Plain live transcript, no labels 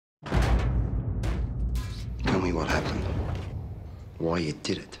me what happened. Why you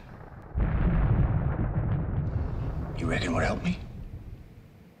did it. You reckon would help me?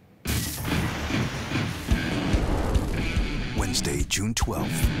 Wednesday, June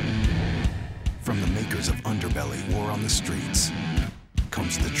 12th. From the makers of Underbelly, War on the Streets,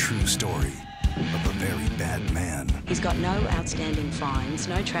 comes the true story of a very bad man. He's got no outstanding fines,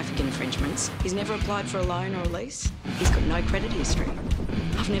 no traffic infringements. He's never applied for a loan or a lease. He's got no credit history.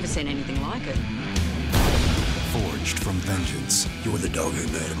 I've never seen anything like it. Forged from vengeance. You were the dog who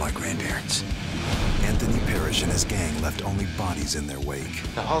murdered my grandparents. Anthony Parrish and his gang left only bodies in their wake.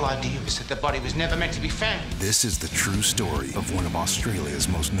 The whole idea was that the body was never meant to be found. This is the true story of one of Australia's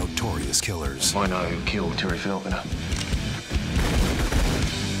most notorious killers. I know who killed Terry Falconer.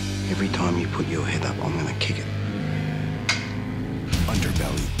 Every time you put your head up, I'm gonna kick it.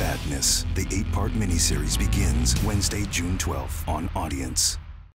 Underbelly, Badness. The 8-part miniseries begins Wednesday, June 12th on Audience.